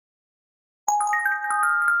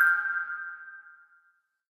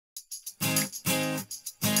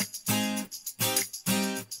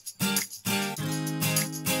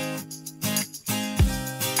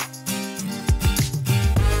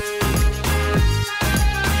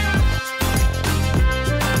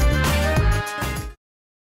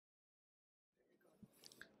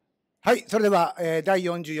はい、それでは、第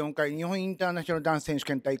44回日本インターナショナルダンス選手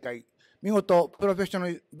権大会、見事プロフェッショナ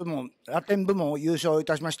ル部門、ラテン部門を優勝い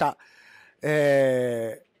たしました、ド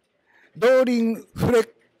ーリン・フレ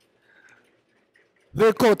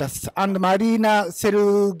コータス&マリーナ・セ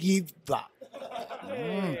ルギーバ。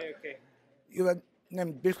Your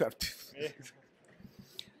name is difficult.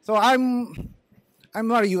 So I'm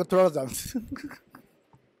wearing your trousers.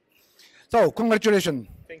 So congratulations.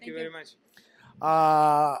 Thank you very much.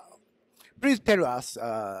 Please tell us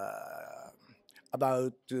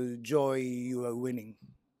about the joy you are winning.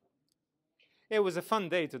 It was a fun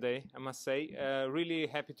day today, I must say. Really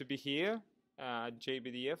happy to be here at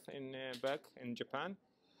JBDF back in Japan.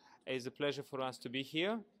 It's a pleasure for us to be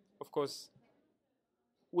here. Of course,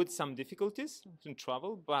 with some difficulties in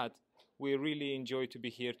travel, but we really enjoy to be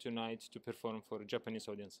here tonight to perform for a Japanese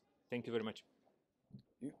audience. Thank you very much.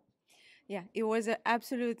 Yeah, it was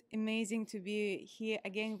absolute amazing to be here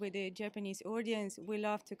again with the Japanese audience. We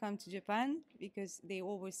love to come to Japan because they're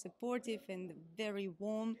always supportive and very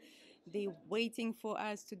warm. They're waiting for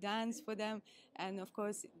us to dance for them. And of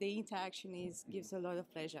course, the interaction gives a lot of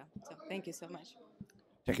pleasure. So thank you so much.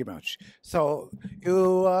 Thank you very much. So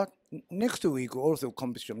you next week also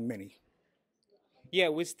competition many. Yeah,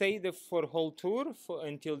 we stayed for whole tour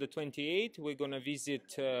until the 28th. We're going to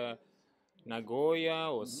visit Nagoya,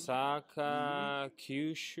 Osaka,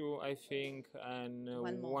 Kyushu, I think, and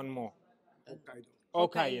one more.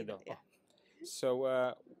 Hokkaido. Yeah.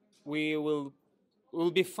 So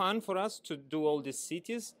will be fun for us to do all these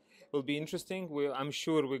cities. Will be interesting. I'm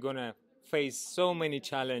sure we're gonna face so many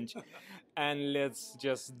challenges, and let's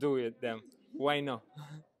just do it. Then why not?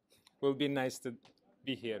 Will be nice to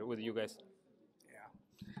be here with you guys.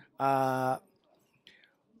 Yeah.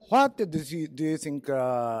 What do you think?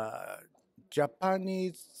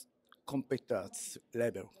 Japanese competitors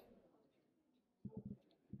level.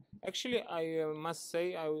 Actually, I must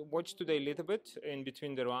say I watched today a little bit in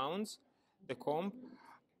between the rounds, the comp.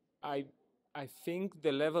 I think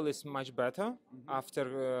the level is much better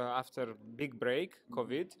after big break,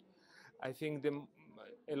 COVID. I think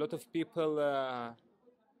a lot of people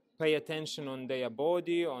pay attention on their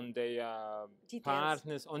body, on their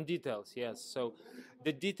partners, on details. Yes, so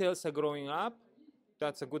the details are growing up.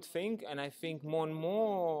 That's a good thing, and I think more and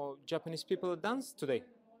more Japanese people dance today.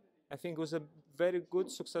 I think it was a very good,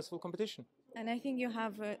 successful competition. And I think you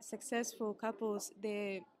have successful couples.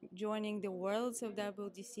 They're joining the Worlds of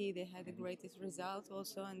WDC. They had the greatest result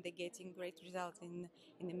also, and they're getting great results in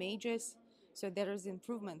the majors. So there is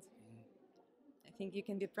improvement. I think you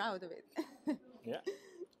can be proud of it. Yeah.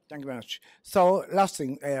 Thank you very much. So last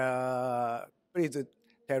thing, please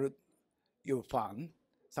tell your fan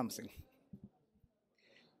something.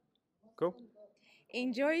 Cool.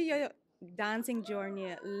 Enjoy your dancing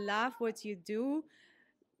journey. Love what you do.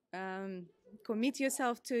 Commit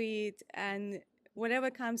yourself to it, and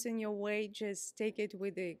whatever comes in your way, just take it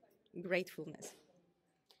with a gratefulness.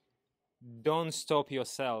 Don't stop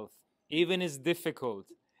yourself. Even it's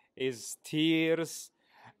difficult, it's tears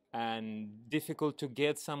and difficult to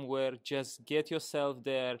get somewhere, just get yourself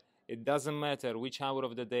there. It doesn't matter which hour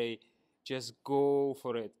of the day, just go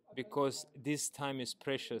for it, because this time is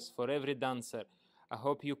precious for every dancer. I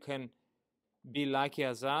hope you can be lucky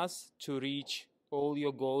as us to reach all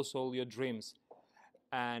your goals, all your dreams,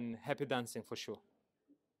 and happy dancing for sure.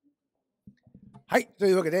 はい、と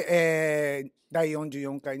いうわけで、第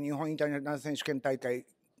44回日本インターナショナル選手権大会、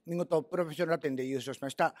見事プロフェッショナルラテンで優勝し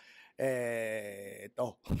ました、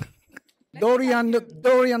ドーリン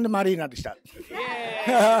&マリーナでした。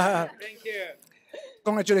Yeah, thank you.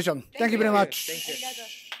 Congratulations. Thank you very much. Thank you.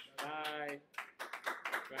 Bye.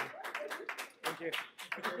 Bye. Thank you.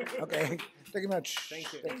 Okay. Thank you much.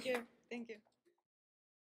 Thank you. Thank you. Thank you.